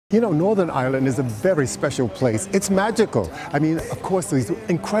You know, Northern Ireland is a very special place. It's magical. I mean, of course, these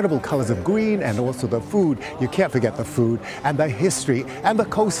incredible colors of green and also the food. You can't forget the food and the history and the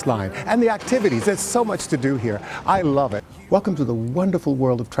coastline and the activities. There's so much to do here. I love it. Welcome to the wonderful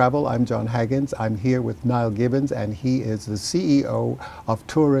world of travel. I'm Jon Haggins. I'm here with Niall Gibbon, and he is the CEO of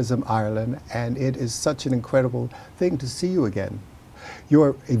Tourism Ireland. And it is such an incredible thing to see you again.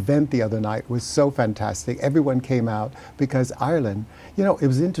 Your event the other night was so fantastic. Everyone came out because Ireland, you know, it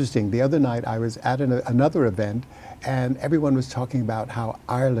was interesting. The other night I was at another event and everyone was talking about how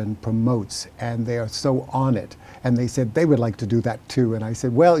Ireland promotes and they are so on it. And they said they would like to do that too. And I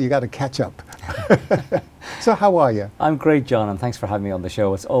said, well, you got to catch up. So how are you? I'm great, John, and thanks for having me on the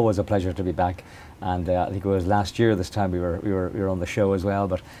show. It's always a pleasure to be back. And I think it was last year this time we were on the show as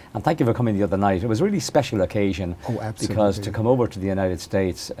well. And thank you for coming the other night. It was a really special occasion. Oh, absolutely. Because to come over to the United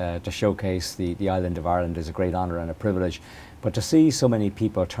States to showcase the island of Ireland is a great honour and a privilege. But to see so many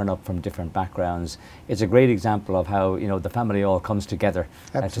people turn up from different backgrounds, it's a great example of how, you know, the family all comes together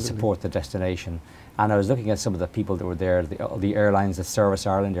to support the destination. And I was looking at some of the people that were there, the airlines that service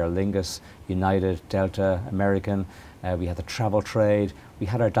Ireland, Aer Lingus, United, Delta, American. We had the travel trade. We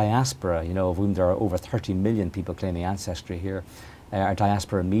had our diaspora, you know, of whom there are over 30 million people claiming ancestry here. Our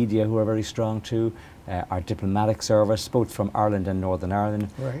diaspora media, who are very strong too. Our diplomatic service, both from Ireland and Northern Ireland.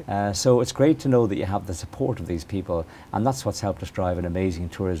 Right. So it's great to know that you have the support of these people, and that's what's helped us drive an amazing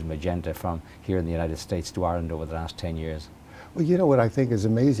tourism agenda from here in the United States to Ireland over the last 10 years. Well, you know what I think is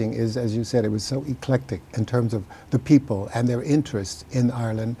amazing is, as you said, it was so eclectic in terms of the people and their interest in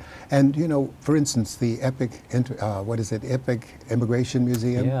Ireland. And, you know, for instance, the Epic Immigration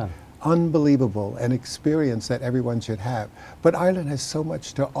Museum. Yeah. Unbelievable, an experience that everyone should have. But Ireland has so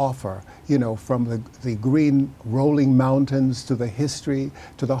much to offer, you know, from the green rolling mountains to the history,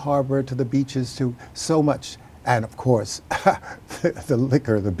 to the harbor, to the beaches, to so much. And of course, the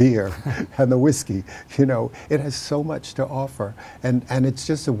liquor, the beer, and the whiskey, you know, it has so much to offer. And it's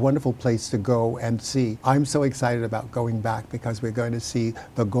just a wonderful place to go and see. I'm so excited about going back because we're going to see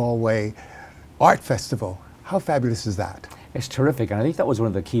the Galway Art Festival. How fabulous is that? It's terrific, and I think that was one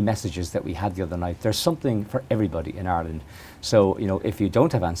of the key messages that we had the other night. There's something for everybody in Ireland. So, you know, if you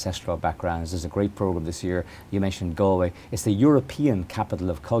don't have ancestral backgrounds, there's a great program this year. You mentioned Galway. It's the European Capital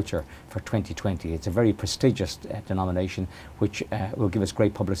of Culture for 2020. It's a very prestigious denomination, which will give us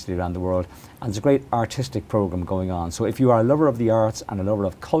great publicity around the world. And there's a great artistic program going on. So if you are a lover of the arts and a lover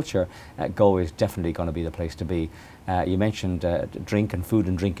of culture, Galway is definitely going to be the place to be. You mentioned drink and food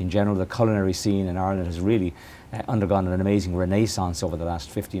and drink in general. The culinary scene in Ireland has really undergone an amazing renaissance over the last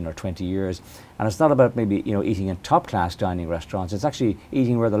 15 or 20 years. And it's not about maybe, you know, eating in top-class dining restaurants. It's actually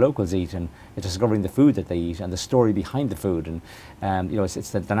eating where the locals eat and discovering the food that they eat and the story behind the food. And you know, it's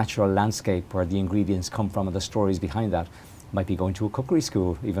the natural landscape where the ingredients come from and the stories behind that. Might be going to a cookery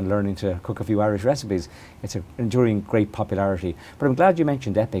school, even learning to cook a few Irish recipes. It's enduring great popularity. But I'm glad you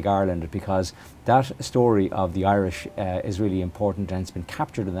mentioned Epic Ireland, because that story of the Irish is really important, and it's been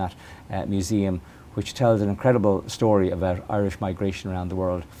captured in that museum, which tells an incredible story about Irish migration around the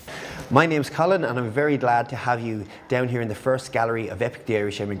world. My name's Colin, and I'm very glad to have you down here in the first gallery of Epic the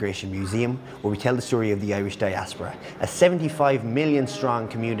Irish Immigration Museum, where we tell the story of the Irish diaspora, a 75 million strong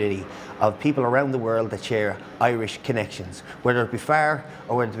community of people around the world that share Irish connections, whether it be far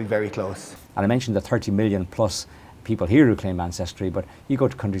or whether it be very close. And I mentioned the 30 million plus people here who claim ancestry, but you go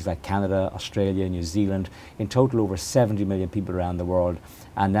to countries like Canada, Australia, New Zealand, in total over 70 million people around the world,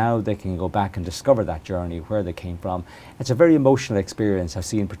 and now they can go back and discover that journey, where they came from. It's a very emotional experience. I've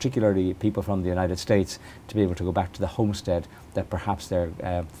seen particularly people from the United States to be able to go back to the homestead that perhaps their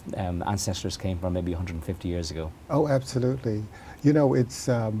ancestors came from maybe 150 years ago. Oh, absolutely. You know, it's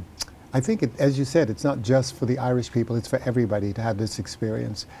I think, as you said, it's not just for the Irish people, it's for everybody to have this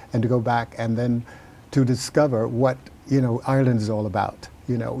experience and to go back and then to discover what, you know, Ireland is all about.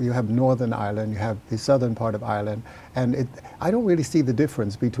 You know, you have Northern Ireland, you have the southern part of Ireland, and I don't really see the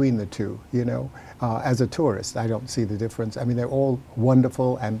difference between the two, you know. As a tourist, I don't see the difference. I mean, they're all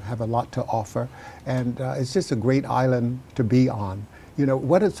wonderful and have a lot to offer, and it's just a great island to be on. You know,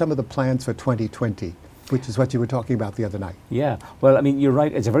 what are some of the plans for 2020? Which is what you were talking about the other night. Yeah, well, I mean, you're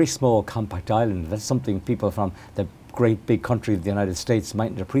right. It's a very small, compact island. That's something people from the great big country of the United States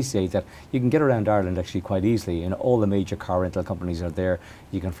mightn't appreciate, that you can get around Ireland actually quite easily. And all the major car rental companies are there.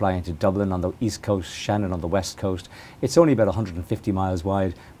 You can fly into Dublin on the east coast, Shannon on the west coast. It's only about 150 miles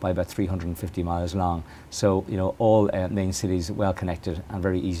wide by about 350 miles long. So, you know, all main cities well connected and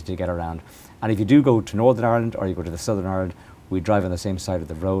very easy to get around. And if you do go to Northern Ireland or you go to the Southern Ireland, we drive on the same side of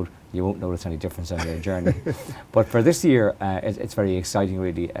the road, you won't notice any difference on your journey. But for this year, it's very exciting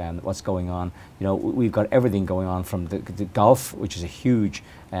really what's going on. You know, we've got everything going on from the golf, which is a huge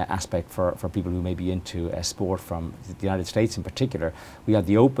aspect for people who may be into sport from the United States in particular. We had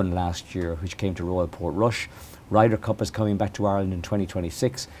the Open last year, which came to Royal Portrush. Ryder Cup is coming back to Ireland in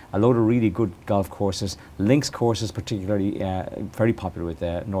 2026. A load of really good golf courses, links courses particularly very popular with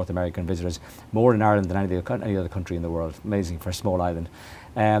North American visitors, more in Ireland than any other country in the world. Amazing for a small island.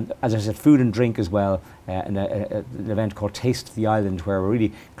 As I said, food and drink as well, an event called Taste the Island, where we're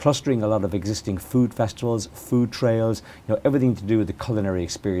really clustering a lot of existing food festivals, food trails, you know, everything to do with the culinary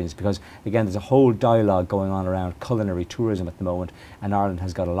experience, because again there's a whole dialogue going on around culinary tourism at the moment, and Ireland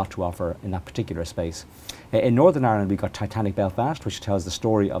has got a lot to offer in that particular space. In Northern Ireland we've got Titanic Belfast, which tells the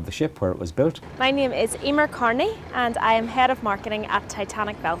story of the ship, where it was built. My name is Emer Carney and I am Head of Marketing at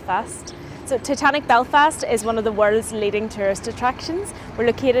Titanic Belfast. So Titanic Belfast is one of the world's leading tourist attractions. We're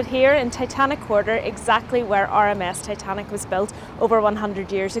located here in Titanic Quarter, exactly where RMS Titanic was built over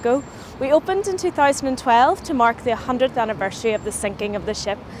 100 years ago. We opened in 2012 to mark the 100th anniversary of the sinking of the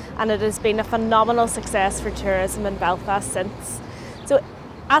ship, and it has been a phenomenal success for tourism in Belfast since. So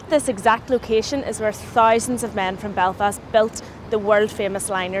at this exact location is where thousands of men from Belfast built the world famous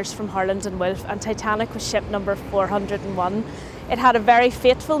liners from Harland and Wolff, and Titanic was ship number 401. It had a very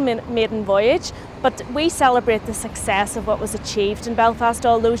fateful maiden voyage, but we celebrate the success of what was achieved in Belfast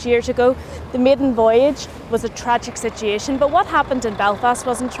all those years ago. The maiden voyage was a tragic situation, but what happened in Belfast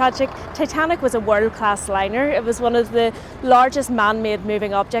wasn't tragic. Titanic was a world-class liner. It was one of the largest man-made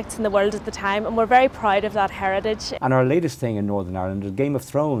moving objects in the world at the time, and we're very proud of that heritage. And our latest thing in Northern Ireland is Game of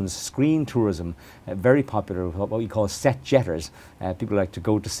Thrones, screen tourism, very popular, what we call set jetters. People like to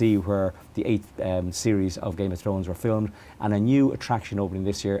go to see where the 8th series of Game of Thrones were filmed, and a new attraction opening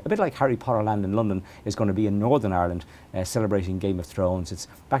this year, a bit like Harry Potter Land in London, is going to be in Northern Ireland, celebrating Game of Thrones. It's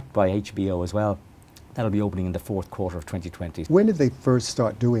backed by HBO as well. That'll be opening in the fourth quarter of 2020. When did they first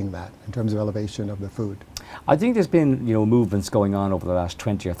start doing that in terms of elevation of the food? I think there's been, you know, movements going on over the last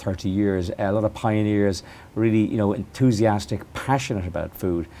 20 or 30 years. A lot of pioneers, really, you know, enthusiastic, passionate about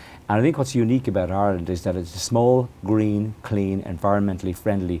food. And I think what's unique about Ireland is that it's a small, green, clean, environmentally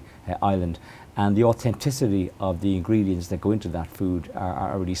friendly island. And the authenticity of the ingredients that go into that food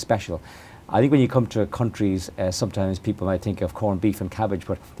are really special. I think when you come to countries, sometimes people might think of corned beef and cabbage,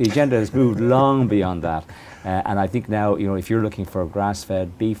 but the agenda has moved long beyond that. And I think now, you know, if you're looking for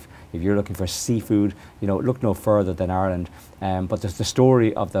grass-fed beef, if you're looking for seafood, you know, look no further than Ireland. But the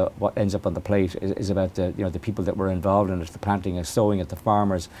story of what ends up on the plate is about the, you know, the people that were involved in it, the planting and sowing it, the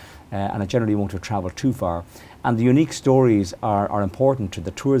farmers, and it generally won't have travelled too far. And the unique stories are important to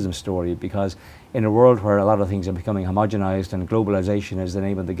the tourism story, because in a world where a lot of things are becoming homogenized and globalization is the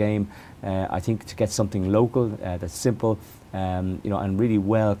name of the game, I think to get something local that's simple, you know, and really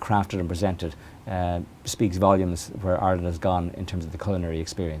well crafted and presented speaks volumes where Ireland has gone in terms of the culinary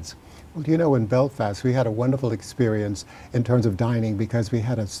experience. Well, you know, in Belfast we had a wonderful experience in terms of dining, because we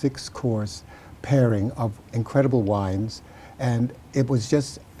had a 6-course pairing of incredible wines, and it was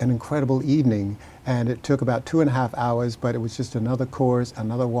just an incredible evening. And it took about 2.5 hours, but it was just another course,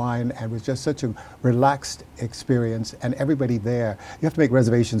 another wine, and it was just such a relaxed experience. And everybody there, you have to make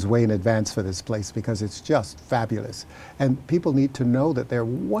reservations way in advance for this place, because it's just fabulous. And people need to know that they're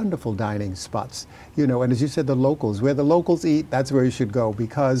wonderful dining spots, you know. And as you said, the locals, where the locals eat, that's where you should go,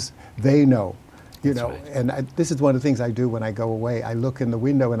 because they know. You know, right. And this is one of the things I do when I go away. I look in the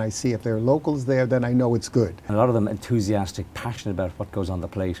window and I see if there are locals there, then I know it's good. And a lot of them enthusiastic, passionate about what goes on the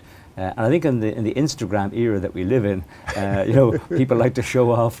plate. And I think in the Instagram era that we live in, you know, people like to show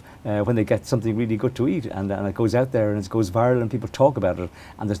off when they get something really good to eat, and it goes out there and it goes viral and people talk about it.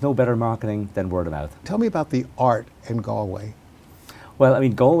 And there's no better marketing than word of mouth. Tell me about the art in Galway. Well, I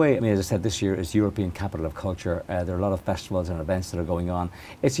mean, Galway, as I said, this year is European Capital of Culture. There are a lot of festivals and events that are going on.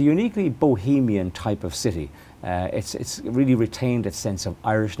 It's a uniquely bohemian type of city. It's really retained its sense of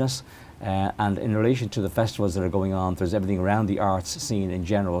Irishness. And in relation to the festivals that are going on, there's everything around the arts scene in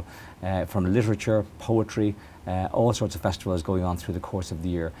general, from literature, poetry, all sorts of festivals going on through the course of the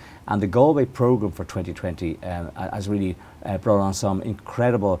year. And the Galway programme for 2020 has really brought on some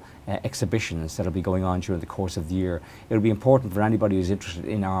incredible exhibitions that will be going on during the course of the year. It'll be important for anybody who's interested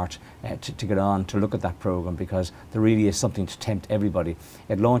in art to get on to look at that programme, because there really is something to tempt everybody.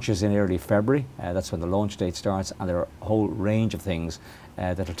 It launches in early February, that's when the launch date starts, and there are a whole range of things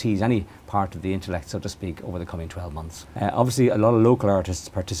that'll tease any part of the intellect, so to speak, over the coming 12 months. Obviously, a lot of local artists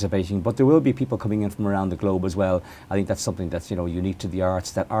participating, but there will be people coming in from around the globe as well. I think that's something that's unique to the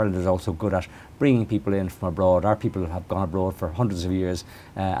arts, that Ireland is also good at bringing people in from abroad. Our people have gone abroad for hundreds of years,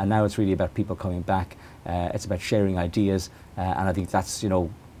 and now it's really about people coming back. It's about sharing ideas, and I think that's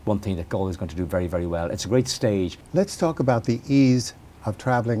one thing that Galway is going to do very, very well. It's a great stage. Let's talk about the ease of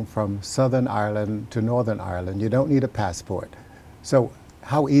traveling from Southern Ireland to Northern Ireland. You don't need a passport. So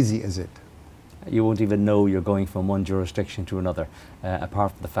how easy is it? You won't even know you're going from one jurisdiction to another,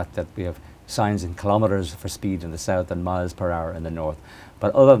 apart from the fact that we have signs in kilometres for speed in the south and miles per hour in the north.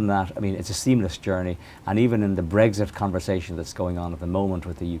 But other than that, I mean, it's a seamless journey, and even in the Brexit conversation that's going on at the moment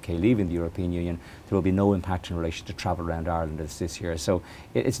with the UK leaving the European Union, there will be no impact in relation to travel around Ireland this year. So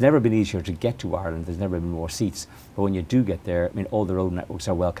it's never been easier to get to Ireland. There's never been more seats. But when you do get there, I mean, all the road networks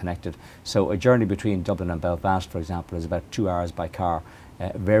are well connected. So a journey between Dublin and Belfast, for example, is about 2 hours by car.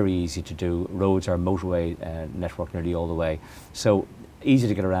 Very easy to do. Roads are motorway network nearly all the way. So easy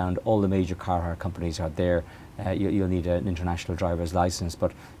to get around. All the major car hire companies are there. You'll need an international driver's license,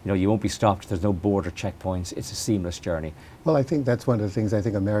 but you won't be stopped. There's no border checkpoints. It's a seamless journey. Well, I think that's one of the things I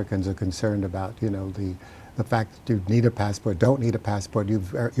think Americans are concerned about. The fact that you need a passport, don't need a passport.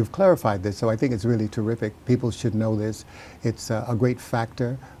 You've clarified this, so I think it's really terrific. People should know this. It's a great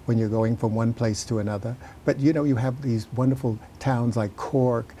factor when you're going from one place to another. But you have these wonderful towns like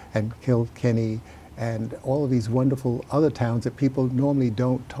Cork and Kilkenny, and all of these wonderful other towns that people normally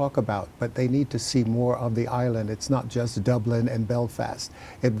don't talk about, but they need to see more of the island. It's not just Dublin and Belfast.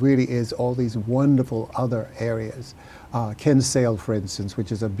 It really is all these wonderful other areas. Kinsale, for instance,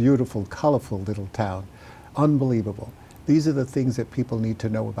 which is a beautiful, colorful little town. Unbelievable. These are the things that people need to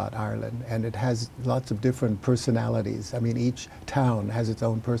know about Ireland, and it has lots of different personalities. I mean, each town has its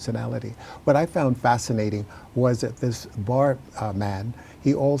own personality. What I found fascinating was that this bar man,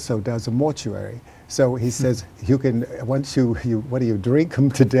 he also does a mortuary. So he says you can, once you drink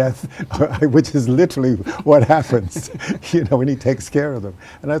them to death, which is literally what happens, when he takes care of them.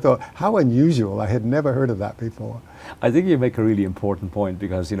 And I thought, how unusual. I had never heard of that before. I think you make a really important point,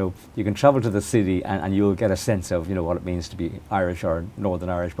 because you can travel to the city and you'll get a sense of what it means to be Irish or Northern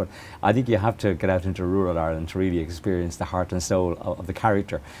Irish, but I think you have to get out into rural Ireland to really experience the heart and soul of the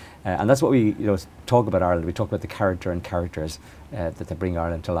character. And that's what we talk about Ireland. We talk about the character and characters that they bring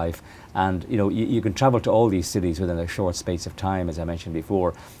Ireland to life. And you can travel to all these cities within a short space of time, as I mentioned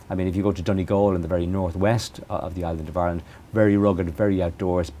before. I mean, if you go to Donegal in the very northwest of the island of Ireland, very rugged, very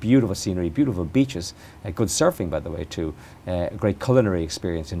outdoors, beautiful scenery, beautiful beaches, good surfing, by the way, too. A great culinary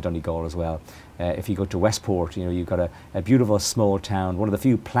experience in Donegal as well. If you go to Westport, you've got a beautiful small town, one of the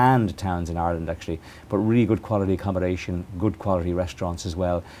few planned towns in Ireland actually, but really good quality accommodation, good quality restaurants as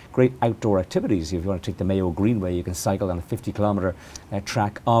well. Great outdoor activities. If you want to take the Mayo Greenway, you can cycle on a 50-kilometre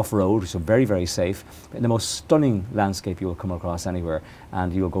track off-road, so very, very safe. In the most stunning landscape you will come across anywhere,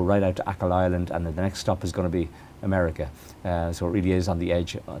 and you'll go right out to Achill Island, and then the next stop is going to be America. So it really is on the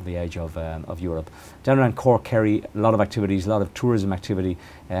edge of Europe. Down around Cork, Kerry, a lot of activities, a lot of tourism activity,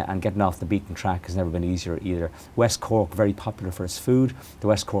 and getting off the beaten track has never been easier either. West Cork, very popular for its food. The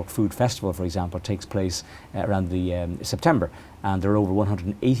West Cork Food Festival, for example, takes place around the September, and there are over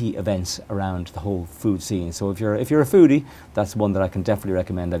 180 events around the whole food scene. So if you're a foodie, that's one that I can definitely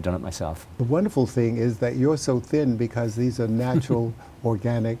recommend. I've done it myself. The wonderful thing is that you're so thin because these are natural,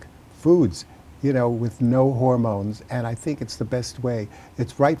 organic foods, with no hormones, and I think it's the best way.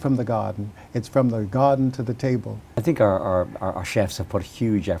 It's right from the garden. It's from the garden to the table. I think our chefs have put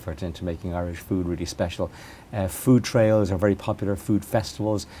huge effort into making Irish food really special. Food trails are very popular, food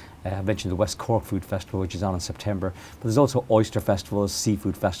festivals. I mentioned the West Cork Food Festival, which is on in September, but there's also oyster festivals,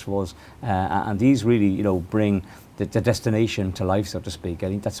 seafood festivals, and these really, bring the destination to life, so to speak. I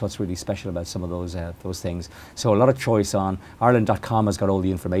think that's what's really special about some of those things. So a lot of choice on Ireland.com has got all the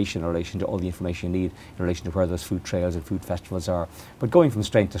information in relation to all the information you need in relation to where those food trails and food festivals are. But going from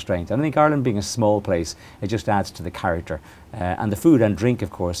strength to strength, and I think Ireland being a small place, it just adds to the character. And the food and drink, of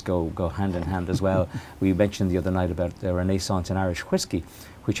course, go hand in hand as well. We mentioned the other night about the renaissance in Irish whiskey,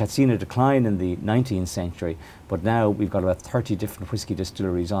 which had seen a decline in the 19th century, but now we've got about 30 different whiskey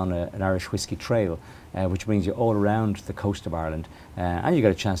distilleries on an Irish whiskey trail, which brings you all around the coast of Ireland, and you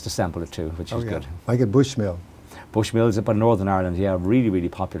get a chance to sample it too, which is good. Like at Bushmill. Bushmills up in Northern Ireland, yeah, really, really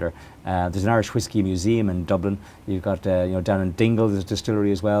popular. There's an Irish whiskey museum in Dublin. You've got, down in Dingle, there's a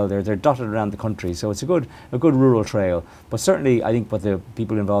distillery as well. They're dotted around the country, so it's a good rural trail. But certainly, I think what the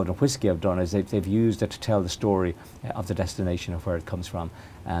people involved in whiskey have done is they've used it to tell the story of the destination of where it comes from,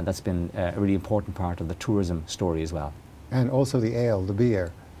 and that's been a really important part of the tourism story as well. And also the ale, the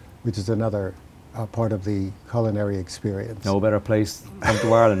beer, which is another part of the culinary experience. No better place to come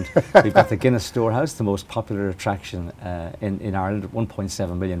to Ireland. We've got the Guinness Storehouse, the most popular attraction in Ireland,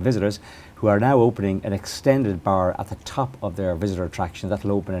 1.7 million visitors, who are now opening an extended bar at the top of their visitor attraction.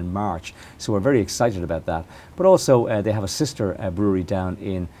 That'll open in March, so we're very excited about that. But also they have a sister brewery down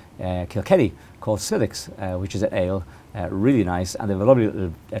in Kilkenny called Silix, which is an ale. Really nice, and they have a lovely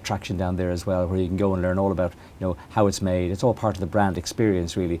little attraction down there as well, where you can go and learn all about, you know, how it's made. It's all part of the brand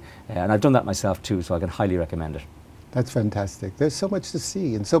experience, really, and I've done that myself too, so I can highly recommend it. That's fantastic. There's so much to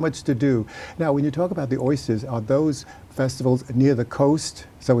see and so much to do. Now, when you talk about the oysters, are those festivals near the coast,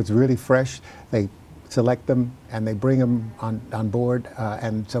 so it's really fresh? They select them and they bring them on board,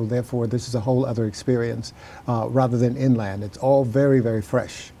 and so therefore this is a whole other experience rather than inland. It's all very, very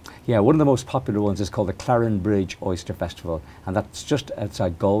fresh. Yeah, one of the most popular ones is called the Claren Bridge Oyster Festival, and that's just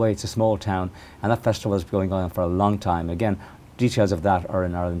outside Galway. It's a small town, and that festival has been going on for a long time. Again, details of that are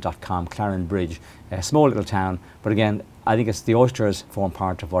in Ireland.com. Claren Bridge, a small little town, but again, I think it's the oysters form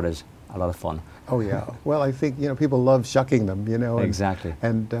part of what is a lot of fun. Oh yeah. Well, I think, you know, people love shucking them, you know. Exactly.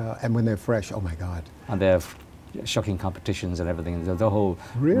 And when they're fresh, oh my God. And they have shucking competitions and everything. There's a whole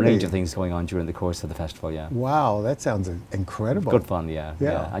Really? range of things going on during the course of the festival, yeah. Wow, that sounds incredible. Good fun, yeah,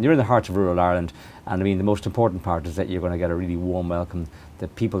 Yeah. yeah. And you're in the heart of rural Ireland, and I mean the most important part is that you're going to get a really warm welcome. The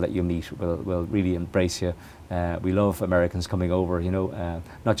people that you meet will really embrace you. We love Americans coming over, you know,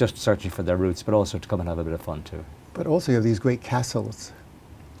 not just searching for their roots, but also to come and have a bit of fun too. But also you have these great castles,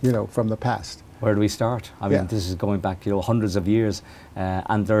 you know, from the past. Where do we start? I Yeah. mean, this is going back, you know, hundreds of years,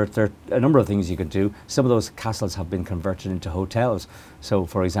 and there are a number of things you could do. Some of those castles have been converted into hotels. So,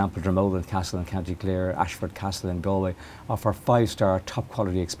 for example, Dromoland Castle in County Clare, Ashford Castle in Galway offer 5-star,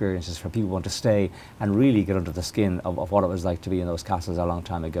 top-quality experiences for people who want to stay and really get under the skin of what it was like to be in those castles a long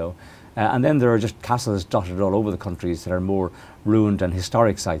time ago. And then there are just castles dotted all over the countries that are more ruined and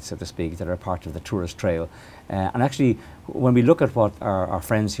historic sites, so to speak, that are part of the tourist trail. And actually, when we look at what our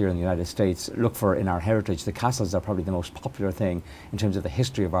friends here in the United States look for in our heritage, the castles are probably the most popular thing in terms of the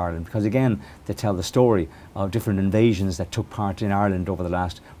history of Ireland, because again, they tell the story of different invasions that took part in Ireland over the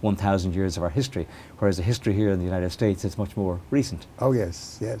last 1,000 years of our history, whereas the history here in the United States is much more recent. Oh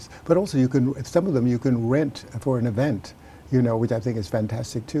yes, yes. But also you can, some of them you can rent for an event, you know, which I think is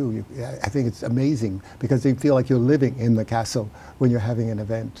fantastic too. I think it's amazing because you feel like you're living in the castle when you're having an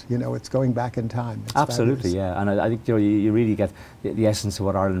event. You know, it's going back in time. It's Absolutely, fabulous. yeah. And I think, you know, you really get the essence of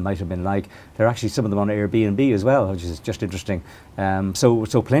what Ireland might have been like. There are actually some of them on Airbnb as well, which is just interesting.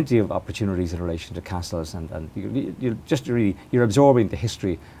 So plenty of opportunities in relation to castles, and you just really, you're absorbing the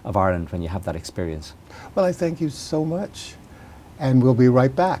history of Ireland when you have that experience. Well, I thank you so much. And we'll be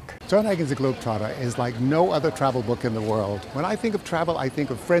right back. Jon Haggins the GlobeTrotter is like no other travel book in the world. When I think of travel, I think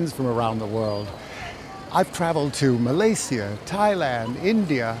of friends from around the world. I've traveled to Malaysia, Thailand,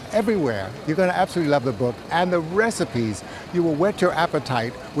 India, everywhere. You're going to absolutely love the book. And the recipes, you will whet your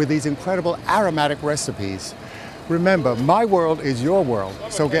appetite with these incredible aromatic recipes. Remember, my world is your world.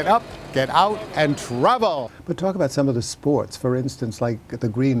 So get up, get out, and travel. But talk about some of the sports, for instance, like the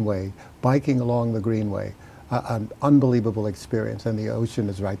Greenway, biking along the Greenway. An unbelievable experience, and the ocean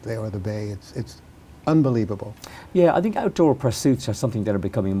is right there, or the bay. It's unbelievable. Yeah, I think outdoor pursuits are something that are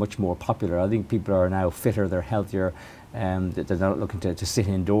becoming much more popular. I think people are now fitter, they're healthier, they're not looking to sit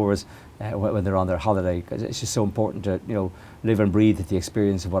indoors when they're on their holiday. It's just so important to, you know, live and breathe the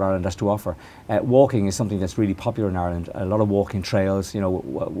experience of what Ireland has to offer. Walking is something that's really popular in Ireland. A lot of walking trails, you know,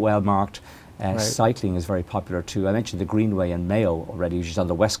 well marked. Right. Cycling is very popular too. I mentioned the Greenway in Mayo already, which is on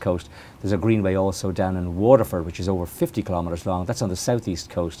the west coast. There's a Greenway also down in Waterford, which is over 50 kilometres long. That's on the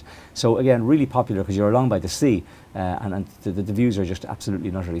southeast coast. So again, really popular because you're along by the sea, and the views are just absolutely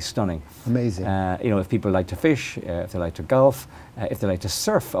and utterly stunning. Amazing. You know, if people like to fish, if they like to golf, if they like to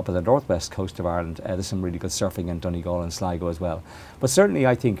surf up at the northwest coast of Ireland, there's some really good surfing in Donegal and Sligo as well. But certainly,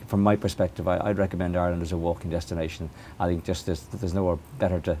 I think, from my perspective, I'd recommend Ireland as a walking destination. I think just there's nowhere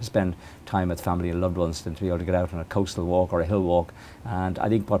better to spend time with family and loved ones than to be able to get out on a coastal walk or a hill walk. And I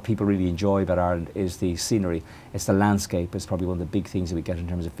think what people really enjoy about Ireland is the scenery. It's the landscape. It's probably one of the big things that we get in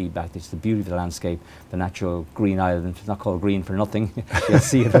terms of feedback. It's the beauty of the landscape, the natural green island. It's not called green for nothing. You'll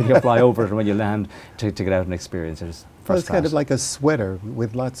see it when you fly over it and when you land to get out and experience it. Well, it's kind of like a sweater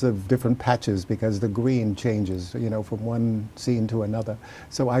with lots of different patches because the green changes, you know, from one scene to another.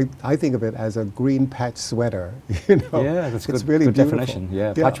 So I think of it as a green patch sweater, you know. Yeah, that's it's good, really good beautiful. definition.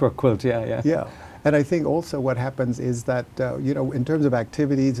 Yeah, patchwork quilt, yeah. Yeah. And I think also what happens is that, you know, in terms of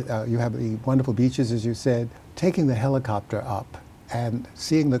activities, you have the wonderful beaches, as you said, taking the helicopter up and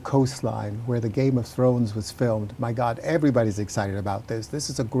seeing the coastline where the Game of Thrones was filmed. My God, everybody's excited about this. This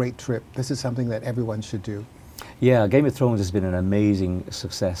is a great trip. This is something that everyone should do. Yeah, Game of Thrones has been an amazing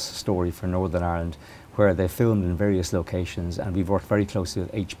success story for Northern Ireland, where they filmed in various locations, and we've worked very closely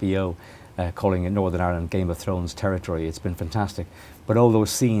with HBO, calling it Northern Ireland Game of Thrones territory. It's been fantastic. But all those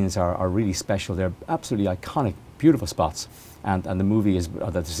scenes are really special. They're absolutely iconic, beautiful spots. And the movie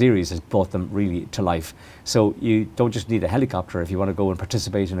the series has brought them really to life. So you don't just need a helicopter if you want to go and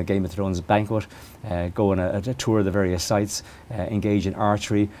participate in a Game of Thrones banquet, go on a tour of the various sites, engage in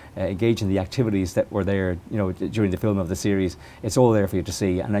archery, engage in the activities that were there, during the film of the series. It's all there for you to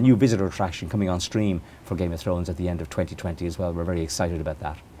see, and a new visitor attraction coming on stream for Game of Thrones at the end of 2020 as well. We're very excited about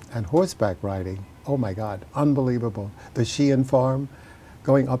that. And horseback riding, oh my God, unbelievable. The Sheehan farm,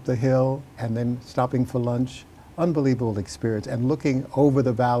 going up the hill and then stopping for lunch. Unbelievable experience, and looking over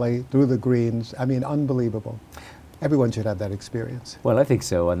the valley through the greens. I mean, unbelievable. Everyone should have that experience. Well, I think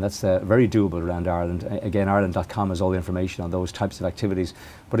so, and that's very doable around Ireland. Again, Ireland.com has all the information on those types of activities.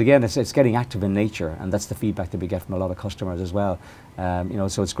 But again, it's getting active in nature, and that's the feedback that we get from a lot of customers as well.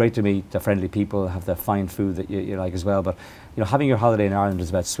 So it's great to meet the friendly people, have the fine food that you like as well. But having your holiday in Ireland is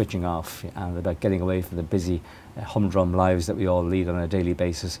about switching off and about getting away from the busy, humdrum lives that we all lead on a daily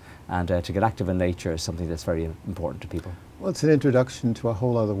basis. And to get active in nature is something that's very important to people. Well, it's an introduction to a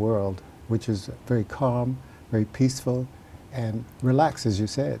whole other world, which is very calm, very peaceful, and relaxed, as you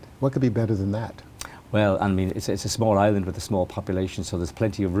said. What could be better than that? Well, I mean, it's a small island with a small population, so there's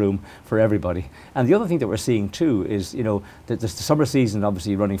plenty of room for everybody. And the other thing that we're seeing too is, the summer season,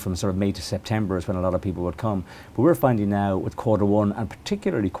 obviously running from sort of May to September is when a lot of people would come. But we're finding now with Q1 and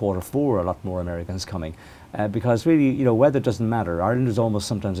particularly Q4, a lot more Americans coming. Because really, weather doesn't matter. Ireland is almost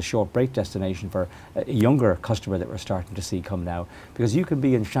sometimes a short break destination for a younger customer that we're starting to see come now. Because you can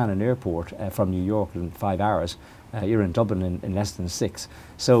be in Shannon Airport from New York in 5 hours. You're in Dublin in less than 6.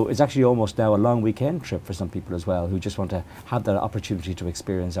 So it's actually almost now a long weekend trip for some people as well, who just want to have that opportunity to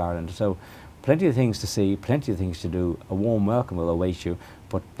experience Ireland. So plenty of things to see, plenty of things to do. A warm welcome will await you,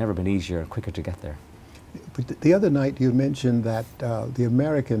 but never been easier and quicker to get there. But the other night you mentioned that the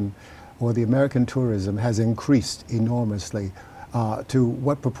American tourism has increased enormously. To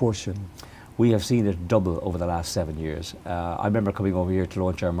what proportion? We have seen it double over the last 7 years. I remember coming over here to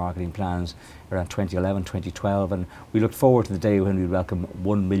launch our marketing plans around 2011, 2012, and we looked forward to the day when we welcome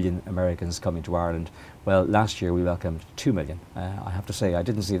 1 million Americans coming to Ireland. Well, last year we welcomed 2 million. I have to say, I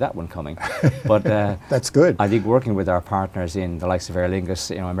didn't see that one coming. But that's good. I think working with our partners in the likes of Aer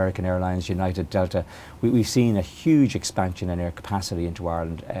Lingus, American Airlines, United, Delta, we've seen a huge expansion in air capacity into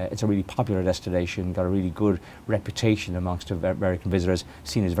Ireland. It's a really popular destination, got a really good reputation amongst American visitors,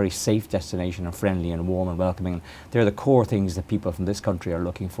 seen as a very safe destination and friendly and warm and welcoming. They're the core things that people from this country are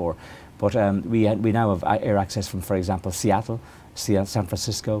looking for. But we now have air access from, for example, Seattle, San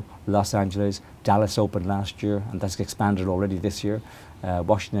Francisco, Los Angeles. Dallas opened last year, and that's expanded already this year.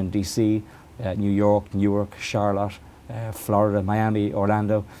 Washington, D.C., New York, Newark, Charlotte, Florida, Miami,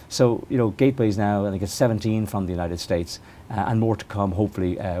 Orlando. So, gateways now, I think it's 17 from the United States, and more to come,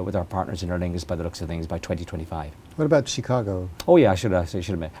 hopefully, with our partners in Aer Lingus, by the looks of things, by 2025. What about Chicago? Oh yeah, I should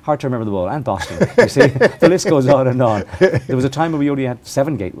admit. Hard to remember them all. And Boston. You see, the list goes on and on. There was a time when we only had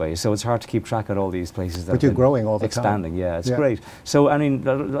 7 gateways, so it's hard to keep track of all these places. That but you're growing all the expanding, time. Yeah, it's great. So, I mean,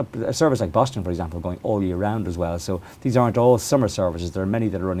 a service like Boston, for example, going all year round as well. So these aren't all summer services. There are many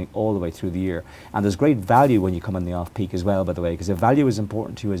that are running all the way through the year. And there's great value when you come in the off-peak as well, by the way, because if value is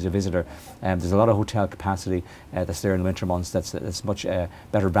important to you as a visitor, there's a lot of hotel capacity that's there in the winter months that's much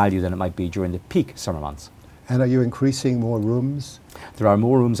better value than it might be during the peak summer months. And are you increasing more rooms? There are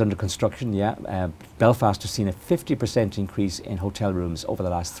more rooms under construction, yeah. Belfast has seen a 50% increase in hotel rooms over the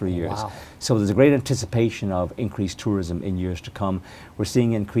last 3 years. Wow. So there's a great anticipation of increased tourism in years to come. We're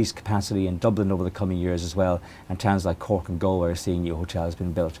seeing increased capacity in Dublin over the coming years as well, and towns like Cork and Galway are seeing new hotels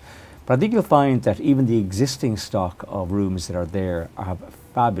being built. But I think you'll find that even the existing stock of rooms that are there have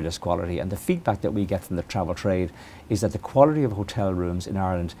fabulous quality, and the feedback that we get from the travel trade is that the quality of hotel rooms in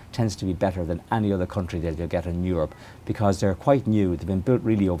Ireland tends to be better than any other country that you'll get in Europe, because they're quite new. They've been built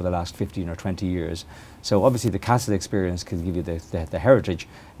really over the last 15 or 20 years. So obviously the castle experience can give you the heritage,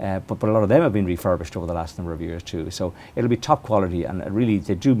 but a lot of them have been refurbished over the last number of years too. So it'll be top quality, and really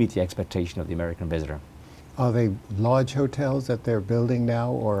they do meet the expectation of the American visitor. Are they large hotels that they're building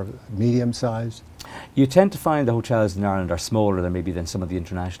now, or medium-sized? You tend to find the hotels in Ireland are smaller than some of the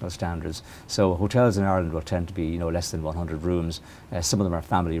international standards. So hotels in Ireland will tend to be less than 100 rooms. Some of them are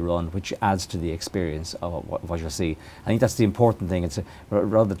family run, which adds to the experience of what you'll see. I think that's the important thing.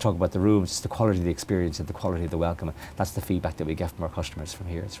 Rather than talk about the rooms, it's the quality of the experience and the quality of the welcome. That's the feedback that we get from our customers from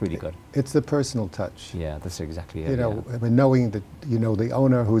here. It's really good. It's the personal touch. Yeah, that's exactly it. Knowing that the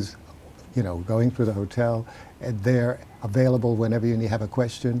owner who's going through the hotel, and they're available whenever you have a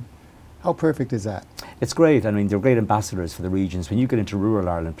question. How perfect is that? It's great. I mean, they're great ambassadors for the regions. When you get into rural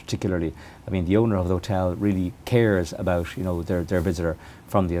Ireland particularly, I mean, the owner of the hotel really cares about, you know, their visitor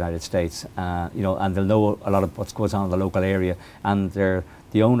from the United States, you know, and they'll know a lot of what goes on in the local area. And they're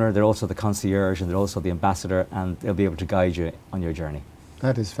the owner, they're also the concierge, and they're also the ambassador, and they'll be able to guide you on your journey.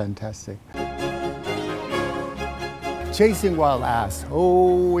 That is fantastic. Chasing Wild Ass,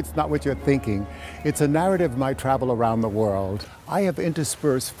 oh, it's not what you're thinking. It's a narrative of my travel around the world. I have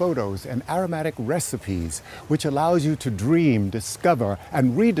interspersed photos and aromatic recipes, which allows you to dream, discover,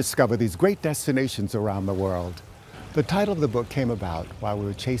 and rediscover these great destinations around the world. The title of the book came about while we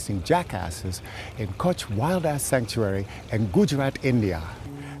were chasing jackasses in Kutch Wild Ass Sanctuary in Gujarat, India.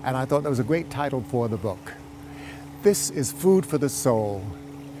 And I thought that was a great title for the book. This is food for the soul.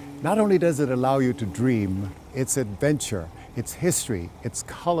 Not only does it allow you to dream, it's adventure, it's history, it's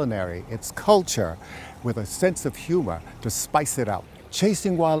culinary, it's culture, with a sense of humor to spice it up.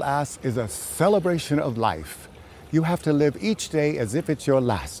 Chasing Wild Ass is a celebration of life. You have to live each day as if it's your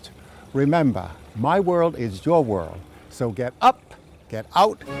last. Remember, my world is your world, so get up, get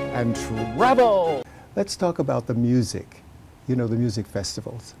out, and travel! Let's talk about the music, you know, the music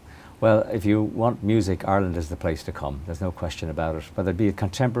festivals. Well, if you want music, Ireland is the place to come. There's no question about it. Whether it be a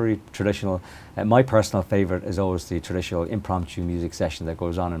contemporary, traditional, my personal favourite is always the traditional impromptu music session that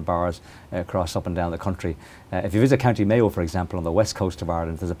goes on in bars across up and down the country. If you visit County Mayo, for example, on the west coast of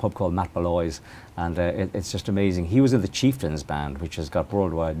Ireland, there's a pub called Matt Malloy's, and it's just amazing. He was in the Chieftains band, which has got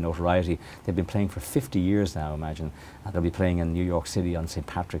worldwide notoriety. They've been playing for 50 years now, imagine, and they'll be playing in New York City on St.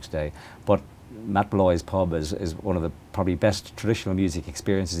 Patrick's Day. But Matt Malloy's pub is one of the probably best traditional music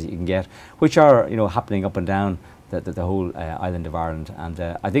experiences you can get, which are, you know, happening up and down the whole island of Ireland. And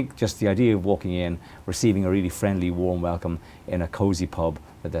I think just the idea of walking in, receiving a really friendly, warm welcome in a cosy pub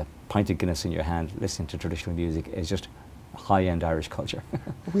with a pint of Guinness in your hand, listening to traditional music is just high-end Irish culture.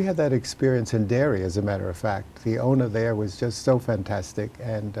 We had that experience in Derry, as a matter of fact. The owner there was just so fantastic,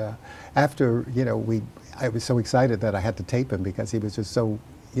 and after, you know, I was so excited that I had to tape him because he was just so,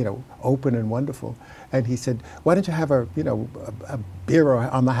 you know, open and wonderful. And he said, why don't you have a beer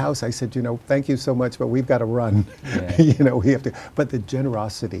on the house? I said, you know, thank you so much, but we've got to run. Yeah. You know, we have to. But the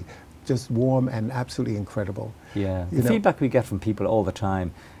generosity, just warm and absolutely incredible. Yeah, the feedback we get from people all the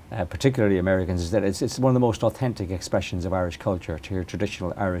time, particularly Americans, is that it's one of the most authentic expressions of Irish culture to hear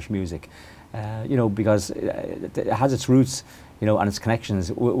traditional Irish music. You know, because it has its roots, you know, and its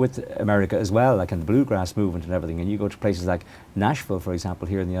connections with America as well, like in the bluegrass movement and everything. And you go to places like Nashville, for example,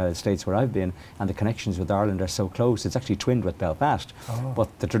 here in the United States, where I've been, and the connections with Ireland are so close. It's actually twinned with Belfast. Oh.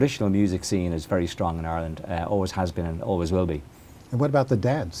 But the traditional music scene is very strong in Ireland, always has been and always will be. And what about the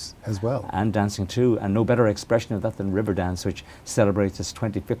dance as well? And dancing too, and no better expression of that than River Dance, which celebrates its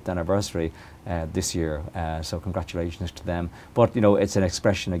 25th anniversary this year. So congratulations to them. But you know, it's an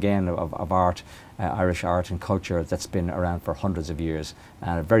expression again of art, Irish art and culture that's been around for hundreds of years,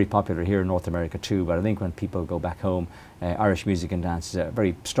 and very popular here in North America too. But I think when people go back home, Irish music and dance is a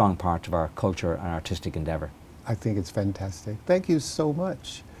very strong part of our culture and artistic endeavour. I think it's fantastic. Thank you so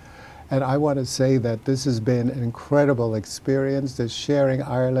much. And I want to say that this has been an incredible experience, this sharing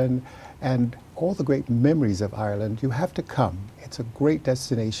Ireland and all the great memories of Ireland. You have to come. It's a great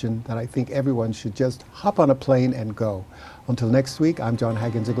destination that I think everyone should just hop on a plane and go. Until next week, I'm Jon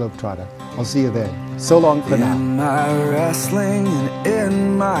Haggins the GlobeTrotter. I'll see you then. So long for now. In my wrestling and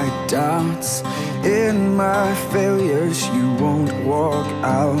in my doubts, in my failures, you won't walk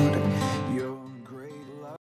out.